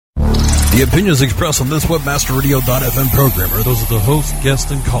The opinions expressed on this WebmasterRadio.fm program are those of the host,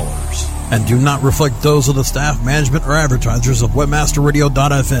 guests, and callers, and do not reflect those of the staff, management, or advertisers of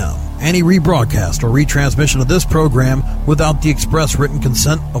WebmasterRadio.fm. Any rebroadcast or retransmission of this program without the express written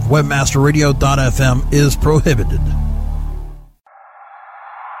consent of WebmasterRadio.fm is prohibited.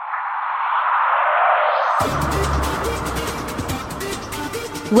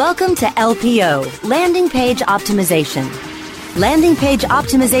 Welcome to LPO, Landing Page Optimization. Landing Page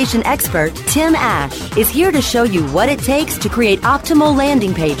Optimization expert Tim Ash is here to show you what it takes to create optimal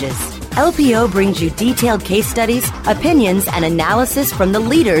landing pages. LPO brings you detailed case studies, opinions, and analysis from the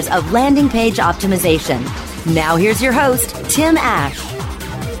leaders of landing page optimization. Now here's your host, Tim Ash.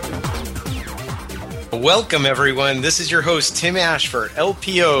 Welcome, everyone. This is your host, Tim Ash, for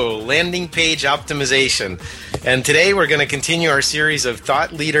LPO, Landing Page Optimization. And today we're going to continue our series of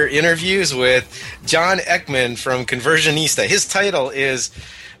thought leader interviews with John Ekman from Conversionista. His title is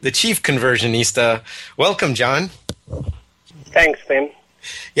the Chief Conversionista. Welcome, John. Thanks, Tim.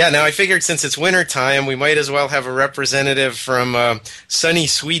 Yeah, now I figured since it's winter time, we might as well have a representative from sunny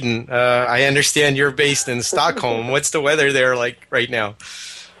Sweden. I understand you're based in Stockholm. What's the weather there like right now?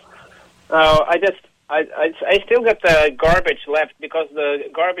 Oh, I still got the garbage left because the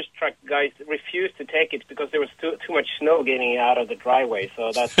garbage truck guys refused to take it because there was too much snow getting out of the driveway.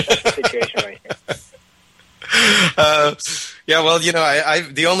 So that's the situation right here. Yeah, well, you know, I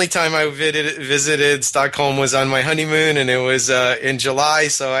the only time I visited Stockholm was on my honeymoon, and it was in July.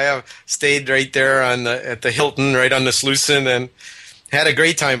 So I have stayed right there at the Hilton, right on the Slussen, and had a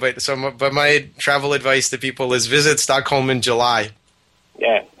great time. But my travel advice to people is visit Stockholm in July.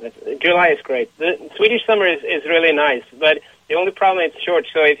 Yeah, July is great. The Swedish summer is really nice, but the only problem is it's short.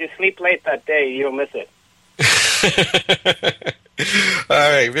 So if you sleep late that day, you'll miss it.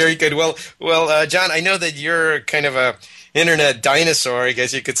 All right, very good. Well, John, I know that you're kind of a internet dinosaur, I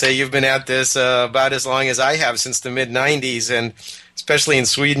guess you could say. You've been at this about as long as I have, since the mid-'90s, and especially in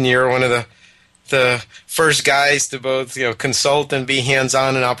Sweden, you're one of the first guys to both, consult and be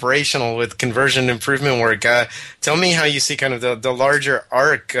hands-on and operational with conversion improvement work. Tell me how you see kind of the larger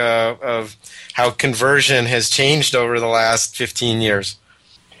arc of how conversion has changed over the last 15 years.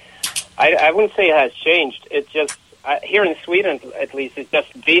 I wouldn't say it has changed. It's just here in Sweden, at least, it's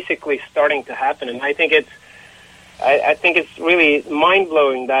just basically starting to happen, and I think it's really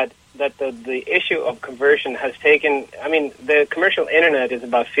mind-blowing that the issue of conversion has taken. I mean, the commercial internet is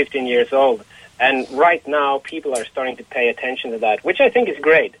about 15 years old. And right now, people are starting to pay attention to that, which I think is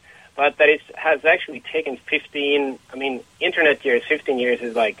great. But that it has actually taken 15. I mean, internet years, 15 years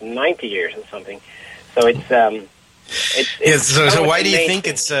is like 90 years or something. So it's So why do you think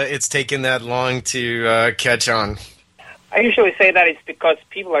it's taken that long to catch on? I usually say that it's because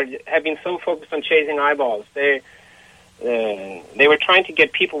people have been so focused on chasing eyeballs. They were trying to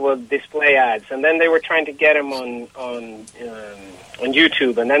get people with display ads, and then they were trying to get them on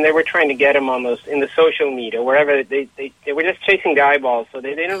YouTube, and then they were trying to get them on in the social media, wherever they were just chasing the eyeballs. So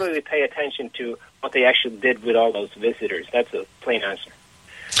they didn't really pay attention to what they actually did with all those visitors. That's a plain answer.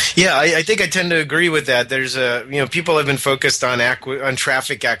 Yeah, I think I tend to agree with that. There's people have been focused on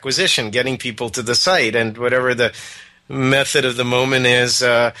traffic acquisition, getting people to the site, and whatever the method of the moment is.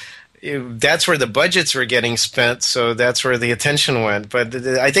 That's where the budgets were getting spent, so that's where the attention went. But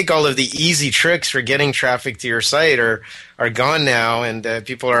I think all of the easy tricks for getting traffic to your site are gone now, and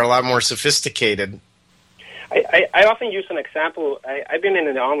people are a lot more sophisticated. I often use an example. I've been in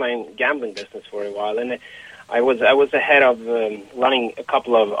the online gambling business for a while, and I was the head of running a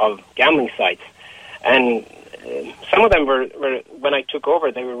couple of gambling sites, and some of them were when I took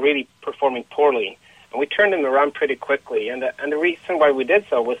over, they were really performing poorly. And we turned them around pretty quickly, and the reason why we did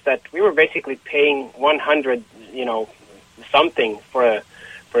so was that we were basically paying 100, something for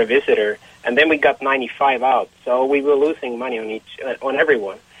a visitor, and then we got 95 out. So we were losing money on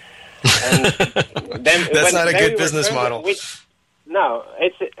everyone. And then that's not a good business model. No,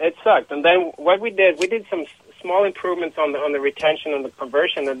 it sucked. And then what we did some small improvements on the retention and the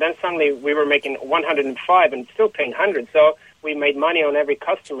conversion, and then suddenly we were making 105 and still paying 100. So we made money on every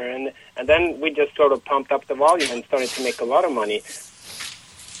customer, and then we just sort of pumped up the volume and started to make a lot of money.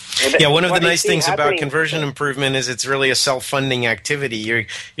 Yeah, one of the nice things about conversion improvement is it's really a self-funding activity.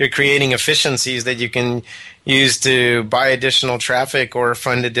 You're creating efficiencies that you can use to buy additional traffic or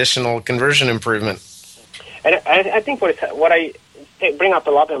fund additional conversion improvement. And I think what I bring up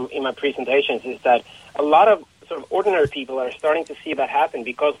a lot in my presentations is that a lot of sort of ordinary people are starting to see that happen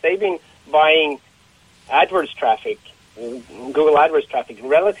because they've been buying AdWords traffic, Google AdWords traffic,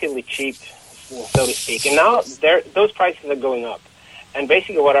 relatively cheap, so to speak. And now those prices are going up. And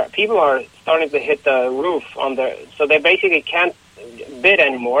basically people are starting to hit the roof so they basically can't bid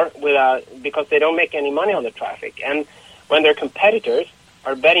anymore because they don't make any money on the traffic. And when their competitors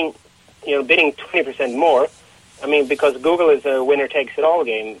are bidding 20% more, I mean, because Google is a winner-takes-it-all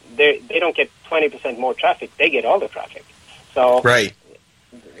game, they don't get 20% more traffic. They get all the traffic. So right.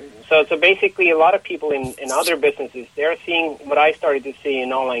 So basically, a lot of people in other businesses, they're seeing what I started to see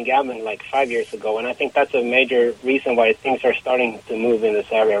in online gambling like 5 years ago, and I think that's a major reason why things are starting to move in this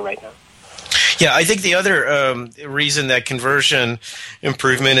area right now. Yeah, I think the other reason that conversion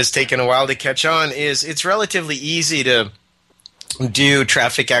improvement has taken a while to catch on is it's relatively easy to do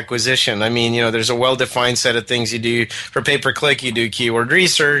traffic acquisition. I mean, there's a well-defined set of things you do for pay-per-click. You do keyword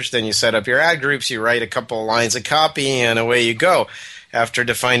research, then you set up your ad groups, you write a couple of lines of copy, and away you go after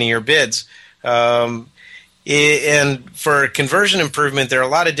defining your bids. And for conversion improvement, there are a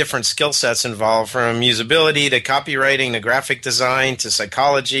lot of different skill sets involved, from usability to copywriting to graphic design to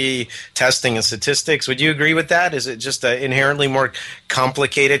psychology, testing, and statistics. Would you agree with that? Is it just an inherently more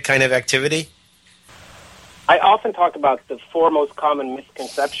complicated kind of activity? I often talk about the 4 most common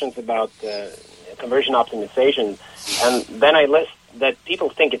misconceptions about conversion optimization, and then I list that people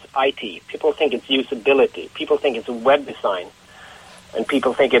think it's IT, people think it's usability, people think it's web design, and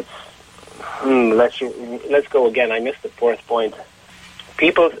people think it's let's go again. I missed the 4th point.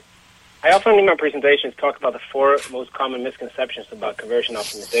 I often in my presentations talk about the 4 most common misconceptions about conversion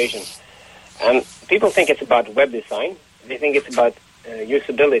optimization. And people think it's about web design. They think it's about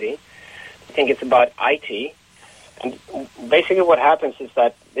usability. They think it's about IT. And basically what happens is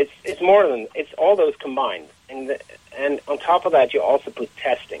that it's more than, it's all those combined. And on top of that, you also put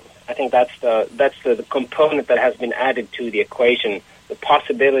testing. I think that's the component that has been added to the equation, the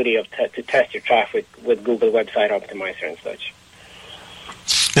possibility of to test your traffic with Google Website Optimizer and such.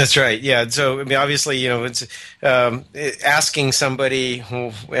 That's right. Yeah. So, I mean, obviously, it's asking somebody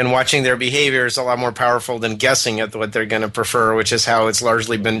and watching their behavior is a lot more powerful than guessing at what they're going to prefer, which is how it's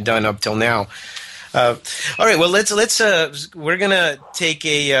largely been done up till now. All right. Well, let's we're going to take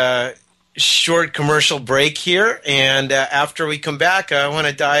a short commercial break here, and after we come back, I want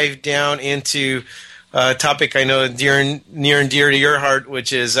to dive down into a topic I know near and dear to your heart,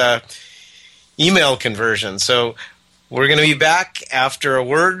 which is email conversion. So we're going to be back after a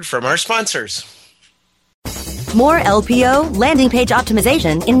word from our sponsors. More LPO landing page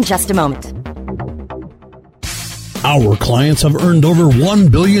optimization in just a moment. Our clients have earned over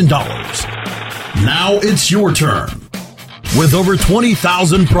 $1 billion. Now it's your turn. With over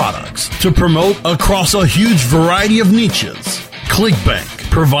 20,000 products to promote across a huge variety of niches,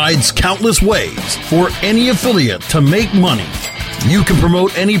 ClickBank provides countless ways for any affiliate to make money. You can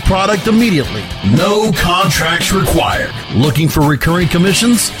promote any product immediately. No contracts required. Looking for recurring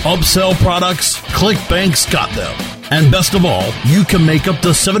commissions? Upsell products? ClickBank's got them. And best of all, you can make up to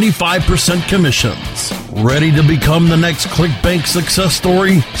 75% commissions. Ready to become the next ClickBank success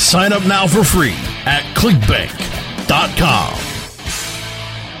story? Sign up now for free at clickbank.com.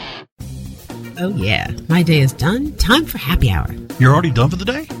 Oh yeah, my day is done. Time for happy hour. You're already done for the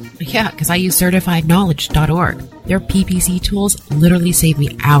day? Yeah, because I use CertifiedKnowledge.org. Their PPC tools literally save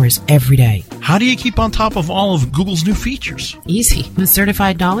me hours every day. How do you keep on top of all of Google's new features? Easy. With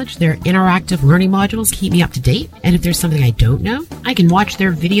Certified Knowledge, their interactive learning modules keep me up to date. And if there's something I don't know, I can watch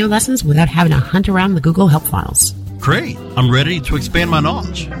their video lessons without having to hunt around the Google Help files. Great. I'm ready to expand my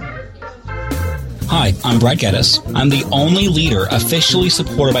knowledge. Hi, I'm Brad Geddes. I'm the only leader officially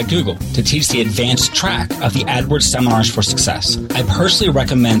supported by Google to teach the advanced track of the AdWords Seminars for Success. I personally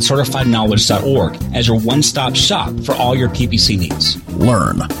recommend CertifiedKnowledge.org as your one-stop shop for all your PPC needs.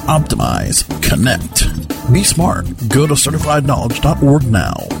 Learn, optimize, connect. Be smart. Go to CertifiedKnowledge.org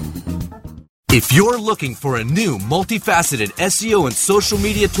now. If you're looking for a new multifaceted SEO and social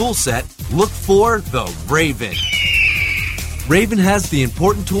media toolset, look for the Raven. Raven has the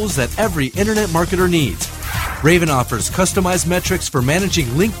important tools that every internet marketer needs. Raven offers customized metrics for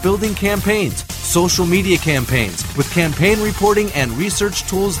managing link-building campaigns, social media campaigns, with campaign reporting and research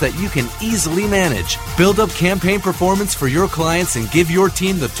tools that you can easily manage. Build up campaign performance for your clients and give your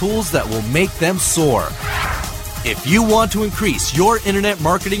team the tools that will make them soar. If you want to increase your internet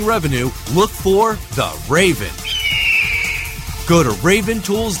marketing revenue, look for the Raven. Go to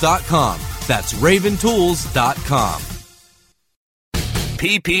raventools.com. That's raventools.com.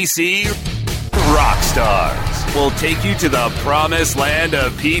 PPC Rockstars will take you to the promised land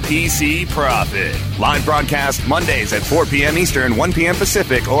of PPC profit. Live broadcast Mondays at 4 p.m. Eastern, 1 p.m.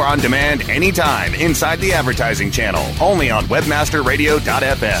 Pacific, or on demand anytime inside the advertising channel. Only on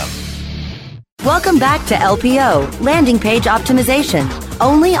webmasterradio.fm. Welcome back to LPO, Landing Page Optimization,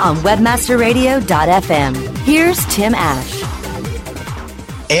 only on webmasterradio.fm. Here's Tim Ash.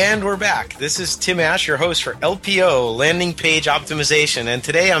 And we're back. This is Tim Ash, your host for LPO, Landing Page Optimization. And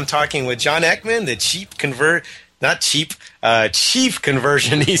today I'm talking with John Ekman, the chief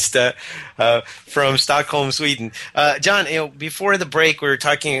conversionista from Stockholm, Sweden. John, before the break, we were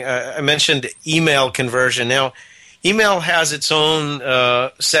talking, I mentioned email conversion. Now, email has its own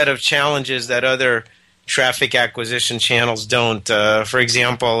set of challenges that other traffic acquisition channels don't. For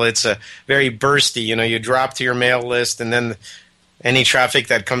example, it's very bursty. You drop to your mail list, and then any traffic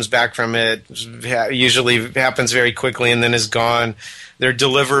that comes back from it usually happens very quickly and then is gone. There are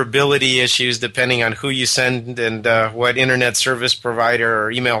deliverability issues depending on who you send and what internet service provider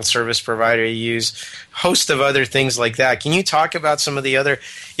or email service provider you use. Host of other things like that. Can you talk about some of the other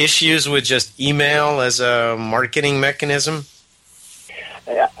issues with just email as a marketing mechanism?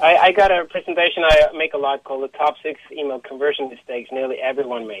 I got a presentation I make a lot called the top 6 email conversion mistakes nearly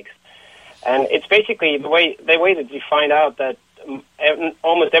everyone makes. And it's basically the way that you find out that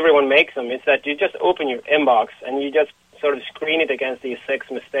almost everyone makes them is that you just open your inbox and you just sort of screen it against these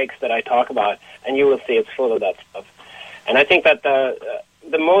 6 mistakes that I talk about, and you will see it's full of that stuff. And I think that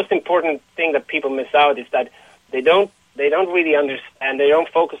the most important thing that people miss out is that they don't really understand, they don't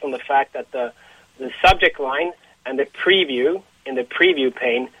focus on the fact that the subject line and the preview in the preview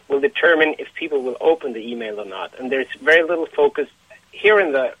pane will determine if people will open the email or not. And there's very little focus here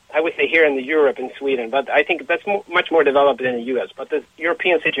in Europe and Sweden, but I think that's much more developed in the U.S. But the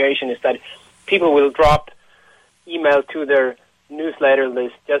European situation is that people will drop email to their newsletter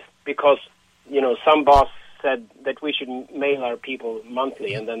list just because, some boss said that we should mail our people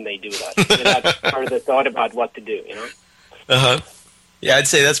monthly, and then they do that. And that's part of the thought about what to do, Yeah, I'd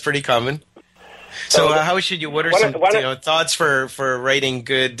say that's pretty common. So how should you, what are some thoughts for writing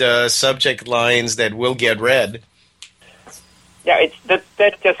good subject lines that will get read? Yeah,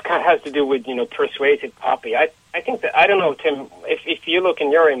 that just kind of has to do with persuasive copy. I think that, I don't know, Tim, if you look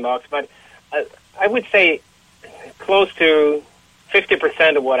in your inbox, but I would say close to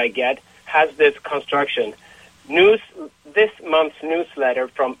 50% of what I get has this construction: this month's newsletter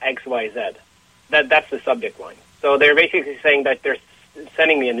from XYZ. That's the subject line. So they're basically saying that they're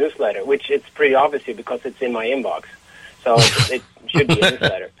sending me a newsletter, which it's pretty obvious because it's in my inbox. So it should be a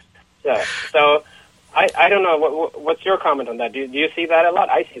newsletter. Yeah. So I don't know. What's your comment on that? Do you see that a lot?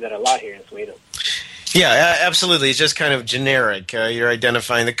 I see that a lot here in Sweden. Yeah, absolutely. It's just kind of generic. You're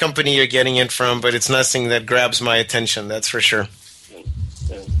identifying the company you're getting it from, but it's nothing that grabs my attention. That's for sure.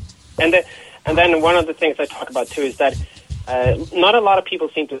 And then one of the things I talk about too is that not a lot of people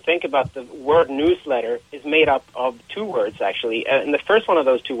seem to think about the word newsletter is made up of 2 words actually, and the first one of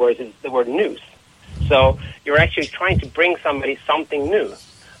those 2 words is the word news. So you're actually trying to bring somebody something new.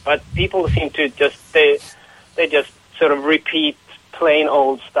 But people seem to they just sort of repeat plain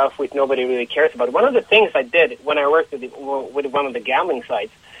old stuff which nobody really cares about. One of the things I did when I worked with one of the gambling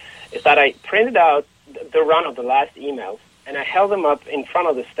sites is that I printed out the run of the last emails, and I held them up in front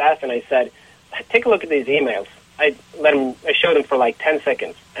of the staff, and I said, take a look at these emails. I showed them for like 10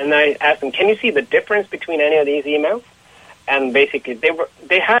 seconds, and I asked them, can you see the difference between any of these emails? And basically, the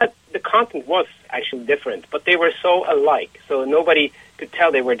content was actually different, but they were so alike, so nobody could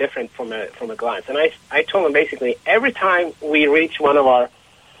tell they were different from a glance. And I told them basically every time we reach one of our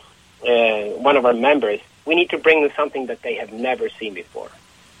members, we need to bring them something that they have never seen before.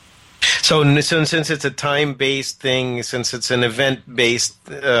 So since it's a time-based thing, since it's an event-based,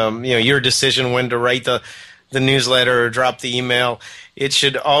 your decision when to write the newsletter or drop the email, it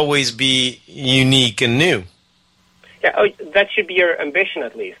should always be unique and new. Yeah, that should be your ambition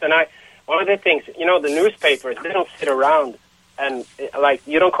at least. And one of the things, the newspapers, they don't sit around and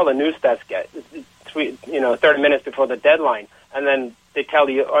you don't call a news desk at 30 minutes before the deadline, and then they tell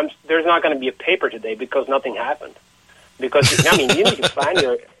you there's not going to be a paper today because nothing happened. Because you need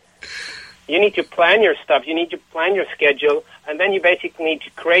to plan your stuff, you need to plan your schedule, and then you basically need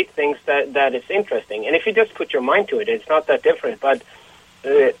to create things that is interesting. And if you just put your mind to it, it's not that different. But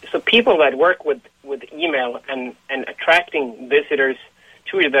so people that work with email and attracting visitors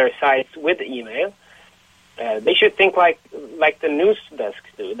to their sites with email, they should think like the news desks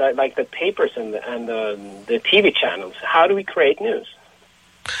do, like the papers and the TV channels. How do we create news?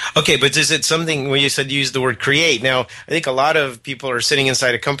 Okay, but is it something when you said use the word create? Now, I think a lot of people are sitting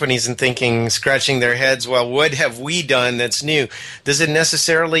inside of companies and thinking, scratching their heads, well, what have we done that's new? Does it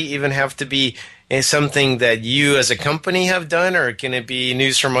necessarily even have to be something that you as a company have done, or can it be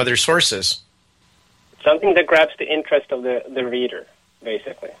news from other sources? Something that grabs the interest of the reader,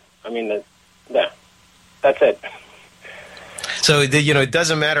 basically. I mean, that's it. So, it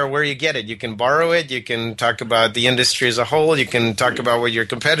doesn't matter where you get it. You can borrow it. You can talk about the industry as a whole. You can talk about what your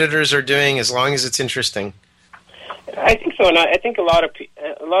competitors are doing as long as it's interesting. I think so, and I think a lot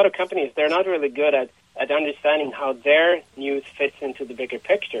of companies, they're not really good at understanding how their news fits into the bigger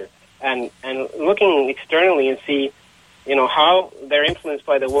picture, and looking externally and see, how they're influenced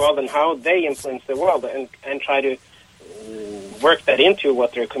by the world and how they influence the world, and try to work that into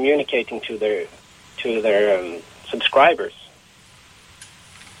what they're communicating to their subscribers.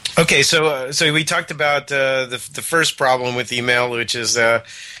 Okay, so we talked about the first problem with email, which is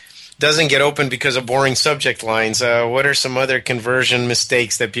doesn't get open because of boring subject lines. What are some other conversion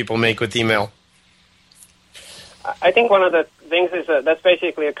mistakes that people make with email? I think one of the things is that's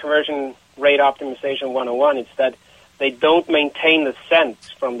basically a conversion rate optimization 101. It's that they don't maintain the sent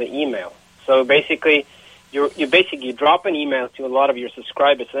from the email. So basically, you drop an email to a lot of your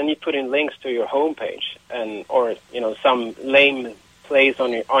subscribers, and then you put in links to your homepage or some lame place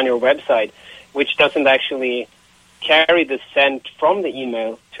on your website, which doesn't actually carry the sent from the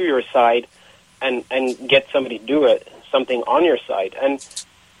email to your site and get somebody to do something on your site. And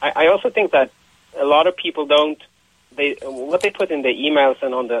I also think that a lot of people what they put in the emails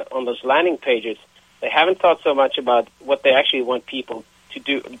and on those landing pages, they haven't thought so much about what they actually want people to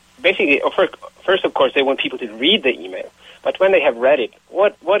do. Basically, first, of course, they want people to read the email. But when they have read it,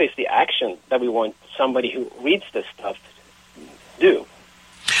 what is the action that we want somebody who reads this stuff to do?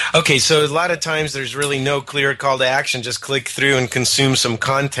 Okay, so a lot of times there's really no clear call to action. Just click through and consume some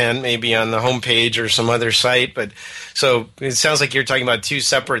content, maybe on the homepage or some other site. But so it sounds like you're talking about two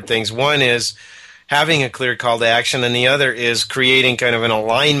separate things. One is having a clear call to action, and the other is creating kind of an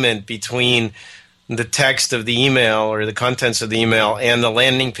alignment between the text of the email or the contents of the email and the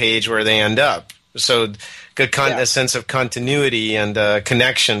landing page where they end up. So a sense of continuity and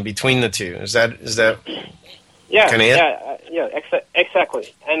connection between the two. Is that kind of it? Yeah,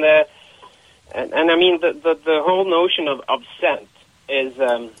 exactly. And I mean the whole notion of sent is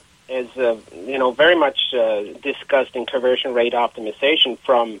very much discussed in conversion rate optimization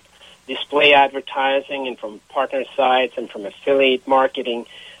from display advertising and from partner sites and from affiliate marketing.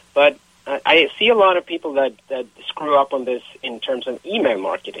 But I see a lot of people that screw up on this in terms of email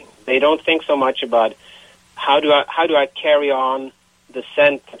marketing. They don't think so much about how do I carry on the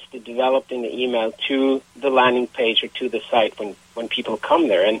sent that's developed in the email to the landing page or to the site when people come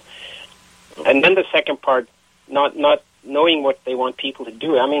there, and then the second part, not knowing what they want people to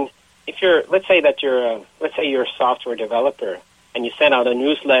do. I mean, if let's say you're a software developer and you send out a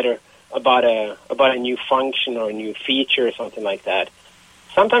newsletter about a new function or a new feature or something like that.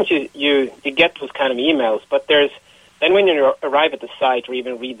 Sometimes you get those kind of emails, but then when you arrive at the site or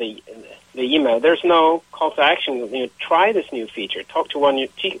even read the email, there's no call to action. Try this new feature. Talk to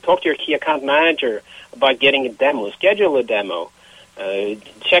your key account manager about getting a demo. Schedule a demo.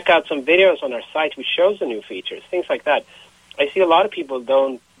 Check out some videos on our site which shows the new features. Things like that. I see a lot of people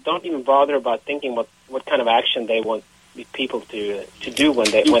don't even bother about thinking what kind of action they want people to do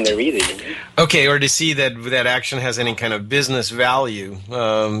when they read it. Okay, or to see that action has any kind of business value.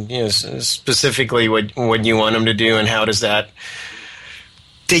 Specifically what you want them to do, and how does that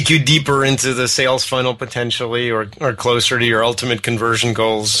take you deeper into the sales funnel potentially, or closer to your ultimate conversion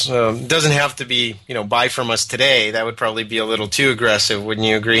goals. Doesn't have to be, buy from us today. That would probably be a little too aggressive. Wouldn't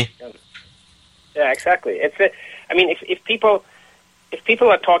you agree? Yeah, exactly. If people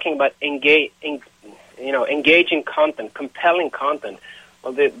are talking about engaging content, compelling content,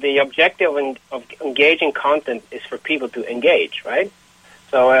 well, the objective of engaging content is for people to engage, right?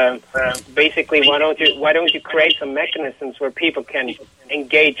 So basically, why don't you create some mechanisms where people can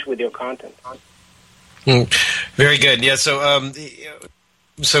engage with your content? Very good. Yeah.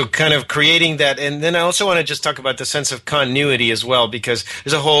 So kind of creating that, and then I also want to just talk about the sense of continuity as well, because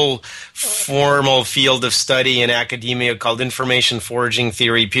there's a whole formal field of study in academia called information foraging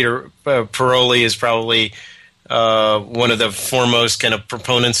theory. Peter Paroli is probably one of the foremost kind of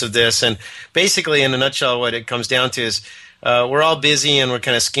proponents of this, and basically, in a nutshell, what it comes down to is we're all busy and we're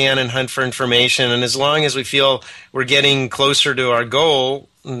kind of scan and hunt for information, and as long as we feel we're getting closer to our goal,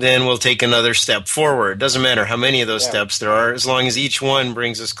 then we'll take another step forward. Doesn't matter how many of those steps there are, as long as each one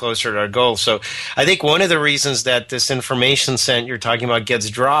brings us closer to our goal. So I think one of the reasons that this information sent you're talking about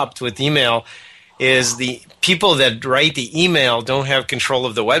gets dropped with email is the people that write the email don't have control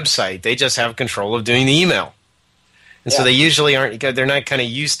of the website. They just have control of doing the email. And so they usually they're not kind of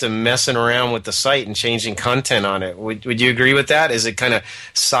used to messing around with the site and changing content on it. Would you agree with that? Is it kind of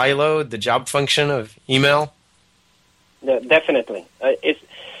siloed, the job function of email? Yeah, definitely. It's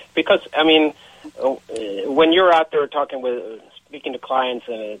because, when you're out there speaking to clients,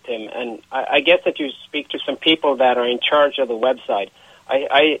 Tim, and I guess that you speak to some people that are in charge of the website,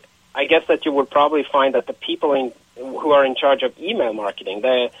 I guess that you would probably find that the people who are in charge of email marketing,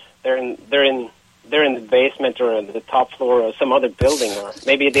 they're in they're in the basement or in the top floor of some other building or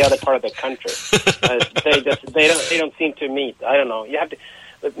maybe the other part of the country. They don't seem to meet. I don't know. You have to.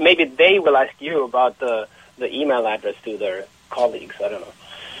 Maybe they will ask you about the email address to their colleagues. I don't know.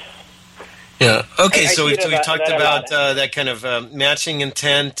 Yeah. Okay. So we talked about that kind of matching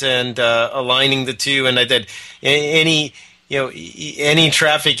intent and aligning the two, and I did any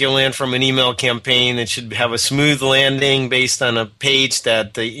traffic you land from an email campaign, it should have a smooth landing based on a page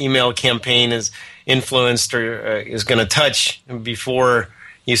that the email campaign is influenced or is going to touch before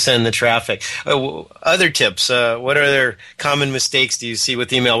you send the traffic. Other tips, what other common mistakes do you see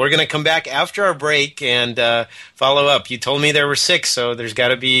with email? We're going to come back after our break and follow up. You told me there were 6, so there's got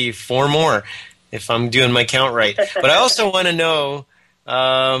to be 4 more if I'm doing my count right. But I also want to know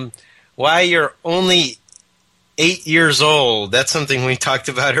why you're only 8 years old. That's something we talked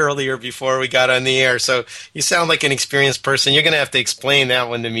about earlier before we got on the air. So you sound like an experienced person. You're going to have to explain that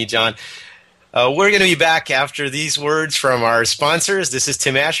one to me, John. We're going to be back after these words from our sponsors. This is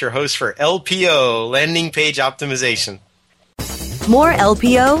Tim Ash, your host for LPO, Landing Page Optimization. More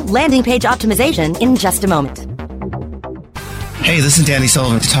LPO, Landing Page Optimization, in just a moment. Hey, this is Danny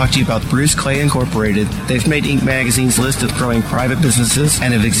Sullivan to talk to you about Bruce Clay Incorporated. They've made Inc. Magazine's list of growing private businesses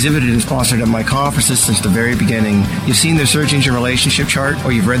and have exhibited and sponsored at my conferences since the very beginning. You've seen their search engine relationship chart,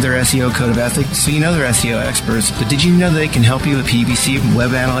 or you've read their SEO code of ethics, so you know they're SEO experts. But did you know they can help you with PPC,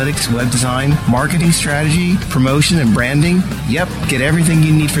 web analytics, web design, marketing strategy, promotion, and branding? Yep, get everything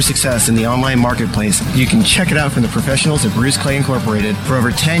you need for success in the online marketplace. You can check it out from the professionals at Bruce Clay Incorporated. For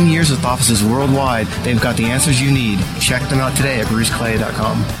over 10 years with offices worldwide, they've got the answers you need. Check them out today at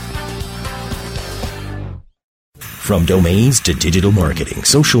bruceclay.com. From domains to digital marketing,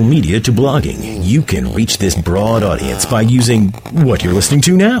 social media to blogging, you can reach this broad audience by using what you're listening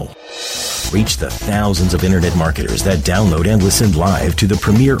to now. Reach the thousands of internet marketers that download and listen live to the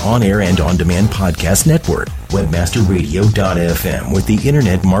premier on-air and on-demand podcast network, webmasterradio.fm, with the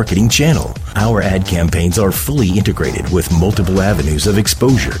Internet Marketing Channel. Our ad campaigns are fully integrated with multiple avenues of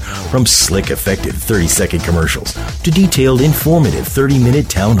exposure, from slick, effective 30-second commercials to detailed, informative 30-minute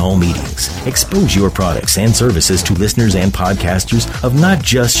town hall meetings. Expose your products and services to listeners and podcasters of not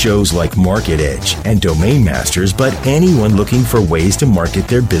just shows like Market Edge and Domain Masters, but anyone looking for ways to market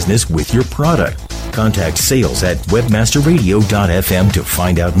their business with your product. Contact sales at webmasterradio.fm to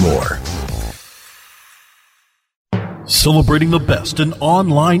find out more. Celebrating the best in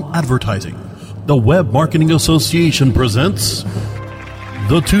online advertising, the Web Marketing Association presents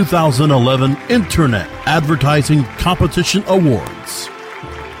the 2011 Internet Advertising Competition Awards.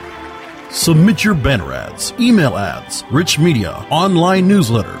 Submit your banner ads, email ads, rich media, online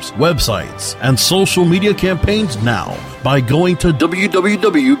newsletters, websites, and social media campaigns now by going to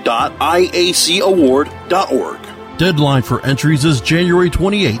www.iacaward.org. Deadline for entries is January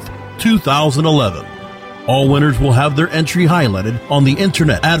 28th, 2011. All winners will have their entry highlighted on the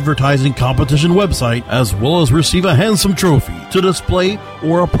Internet Advertising Competition website, as well as receive a handsome trophy to display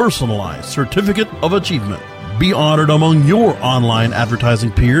or a personalized certificate of achievement. Be honored among your online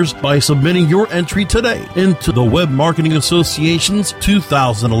advertising peers by submitting your entry today into the Web Marketing Association's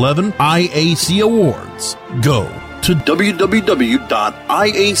 2011 IAC Awards. Go to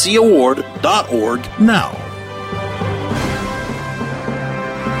www.iacaward.org now.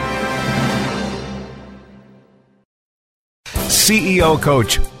 CEO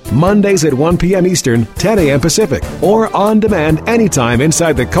Coach, Mondays at 1 p.m. Eastern, 10 a.m. Pacific, or on demand anytime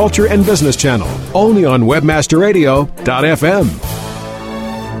inside the Culture and Business Channel, only on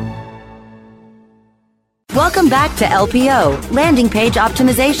webmasterradio.fm. Welcome back to LPO, Landing Page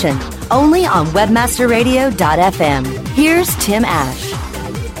Optimization, only on webmasterradio.fm. Here's Tim Ash.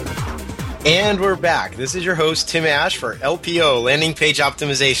 And we're back. This is your host, Tim Ash, for LPO, Landing Page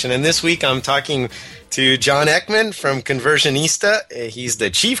Optimization. And this week I'm talking to John Ekman from Conversionista. He's the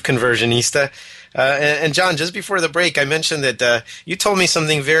chief Conversionista. And John, just before the break, I mentioned that you told me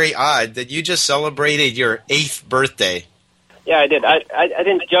something very odd, that you just celebrated your 8th birthday. Yeah, I did. I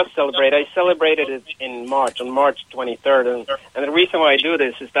didn't just celebrate. I celebrated it in March, on March 23rd. And the reason why I do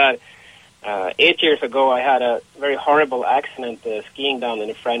this is that 8 years ago I had a very horrible accident skiing down in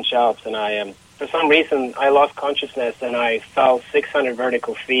the French Alps, and for some reason, I lost consciousness and I fell 600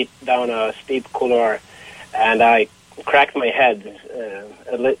 vertical feet down a steep couloir, and I cracked my head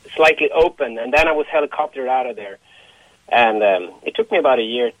slightly open, and then I was helicoptered out of there. And it took me about a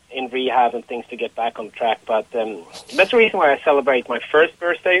year in rehab and things to get back on track, but that's the reason why I celebrate my first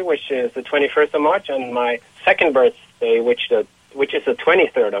birthday, which is the 21st of March, and my second birthday, which is the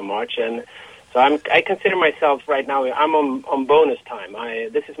 23rd of March, and so I consider myself right now, I'm on bonus time.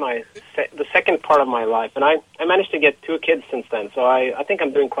 This is the second part of my life, and I managed to get 2 kids since then, so I think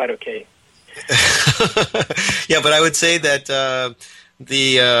I'm doing quite okay. Yeah, but I would say that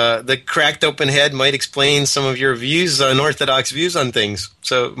the cracked open head might explain some of your views, unorthodox views on things.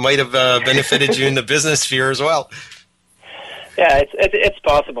 So it might have benefited you in the business sphere as well. Yeah, it's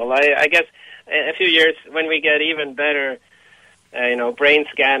possible. I guess in a few years when we get even better, brain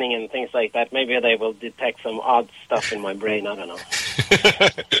scanning and things like that, maybe they will detect some odd stuff in my brain. I don't know.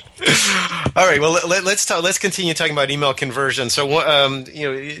 All right. Well, let's continue talking about email conversion. So,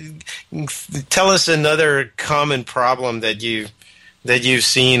 tell us another common problem that you've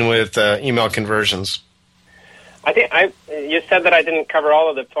seen with email conversions. I think you said that I didn't cover all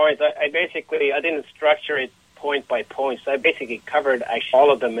of the points. I didn't structure it point by point, so I basically covered actually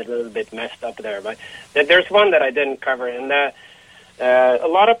all of them. A little bit messed up there, but there's one that I didn't cover, and a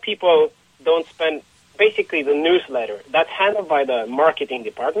lot of people don't spend. Basically, the newsletter that's handled by the marketing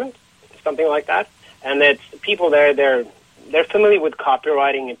department, something like that, and it's people there. They're familiar with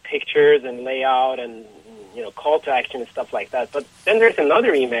copywriting and pictures and layout and call to action and stuff like that. But then there's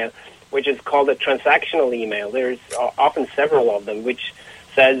another email which is called a transactional email. There's often several of them, which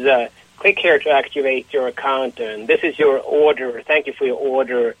says, click here to activate your account, and this is your order. Thank you for your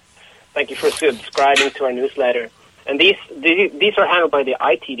order. Thank you for subscribing to our newsletter. And these are handled by the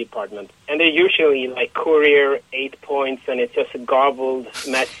IT department, and they're usually like Courier 8 points, and it's just a garbled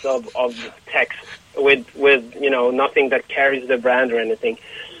mess of text with nothing that carries the brand or anything.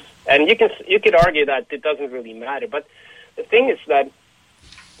 And you could argue that it doesn't really matter, but the thing is that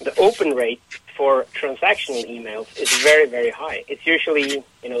the open rate for transactional emails is very, very high. It's usually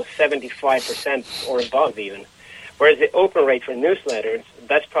 75% or above even, whereas the open rate for newsletters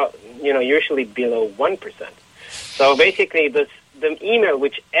that's usually below 1%. So basically, the email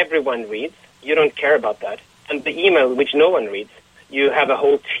which everyone reads, you don't care about that, and the email which no one reads, you have a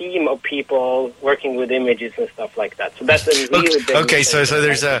whole team of people working with images and stuff like that. So that's a really big okay. So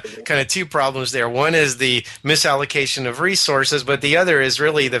there's kind of two problems there. One is the misallocation of resources, but the other is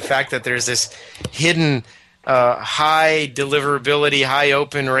really the fact that there's this hidden high deliverability, high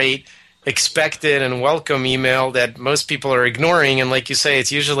open rate, expected and welcome email that most people are ignoring. And like you say,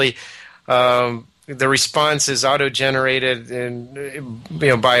 it's usually the response is auto-generated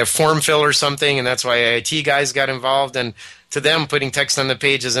and by a form fill or something, and that's why IT guys got involved. And to them, putting text on the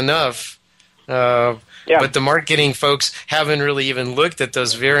page is enough. But the marketing folks haven't really even looked at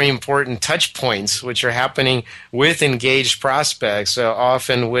those very important touch points, which are happening with engaged prospects,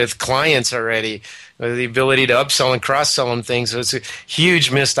 often with clients already, the ability to upsell and cross-sell them things. So it's a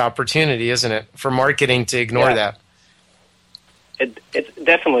huge missed opportunity, isn't it, for marketing to ignore that? It's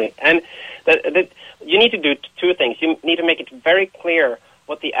definitely. And you need to do two things. You need to make it very clear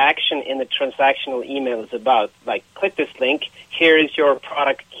what the action in the transactional email is about. Like, click this link, here is your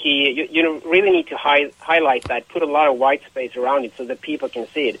product key. You really need to highlight that, put a lot of white space around it so that people can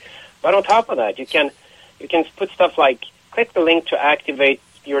see it. But on top of that, you can put stuff like, click the link to activate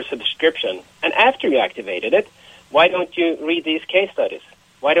your subscription. And after you activated it, why don't you read these case studies?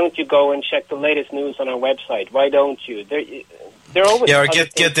 Why don't you go and check the latest news on our website? Why don't you? They're always or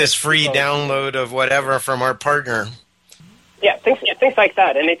get this free download of whatever from our partner. Yeah, things like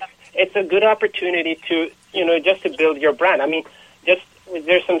that, and it's a good opportunity to just to build your brand. I mean,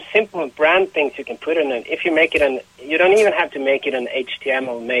 there's some simple brand things you can put in it. If you make it you don't even have to make it an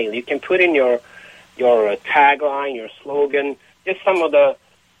HTML mail. You can put in your tagline, your slogan, just some of the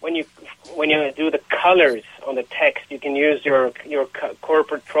when you do the colors on the text, you can use your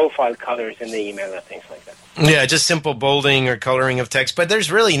corporate profile colors in the email and things like that. Yeah, just simple bolding or coloring of text. But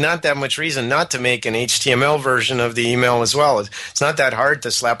there's really not that much reason not to make an HTML version of the email as well. It's not that hard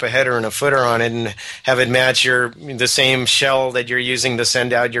to slap a header and a footer on it and have it match the same shell that you're using to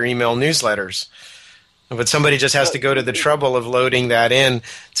send out your email newsletters. But somebody just has to go to the trouble of loading that in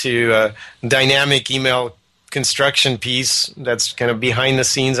to dynamic email construction piece that's kind of behind the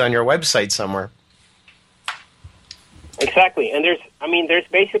scenes on your website somewhere. Exactly, and there's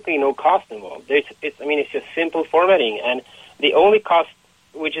basically no cost involved. It's just simple formatting, and the only cost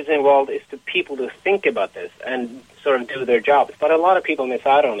which is involved is to people to think about this and sort of do their jobs. But a lot of people miss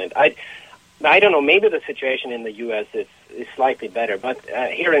out on it. I don't know. Maybe the situation in the U.S. is slightly better, but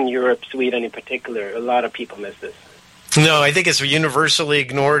here in Europe, Sweden in particular, a lot of people miss this. No, I think it's universally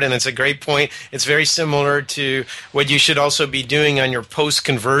ignored, and it's a great point. It's very similar to what you should also be doing on your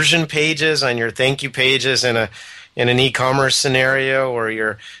post-conversion pages, on your thank you pages in an e-commerce scenario, or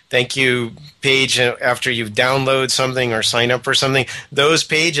your thank you page after you've downloaded something or sign up for something. Those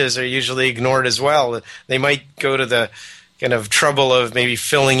pages are usually ignored as well. They might go to the kind of trouble of maybe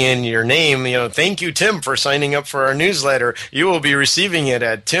filling in your name, thank you, Tim, for signing up for our newsletter. You will be receiving it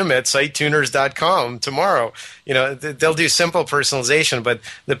at tim@sitetuners.com tomorrow. They'll do simple personalization, but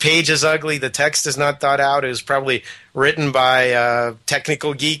the page is ugly. The text is not thought out. It was probably written by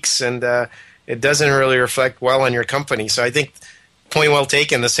technical geeks, and it doesn't really reflect well on your company. So I think, point well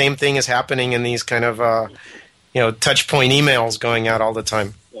taken, the same thing is happening in these kind of touch point emails going out all the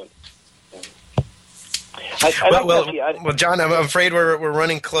time. Well, John, I'm afraid we're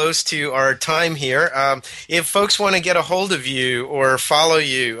running close to our time here. If folks want to get a hold of you or follow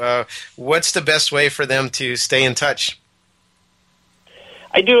you, what's the best way for them to stay in touch?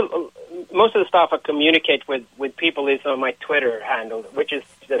 I do most of the stuff I communicate with people is on my Twitter handle, which is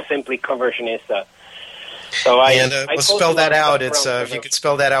simply Conversionista. So let's spell that out. It's if you could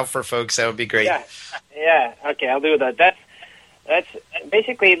spell that out for folks, that would be great. Yeah. Okay, I'll do that. That's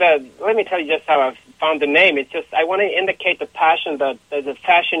basically let me tell you just how I found the name. It's just I want to indicate the passion that a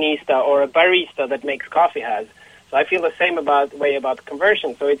fashionista or a barista that makes coffee has. So I feel the same way about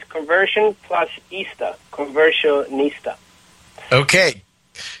conversion. So it's conversion plus ista, Conversionista. Okay,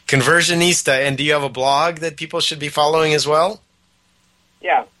 Conversionista. And do you have a blog that people should be following as well?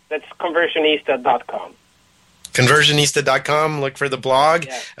 Yeah, that's Conversionista.com. Conversionista.com. Look for the blog.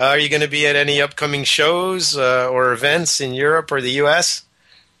 Yeah. Are you going to be at any upcoming shows or events in Europe or the U.S.?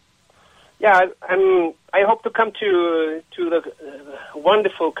 Yeah, I hope to come to the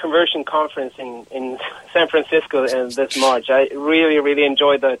wonderful conversion conference in San Francisco this March. I really, really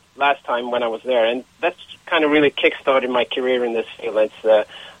enjoyed that last time when I was there, and that's kind of really kickstarted my career in this field.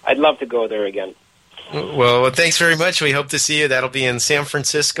 I'd love to go there again. Well, thanks very much. We hope to see you. That'll be in San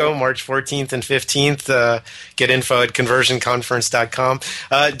Francisco, March 14th and 15th. Get info at conversionconference.com.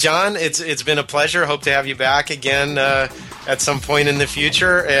 John, it's been a pleasure. Hope to have you back again at some point in the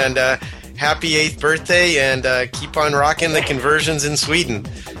future. And happy 8th birthday, and keep on rocking the conversions in Sweden.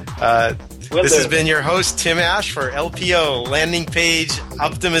 This has been your host, Tim Ash, for LPO, Landing Page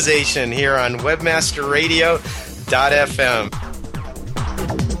Optimization, here on WebmasterRadio.fm.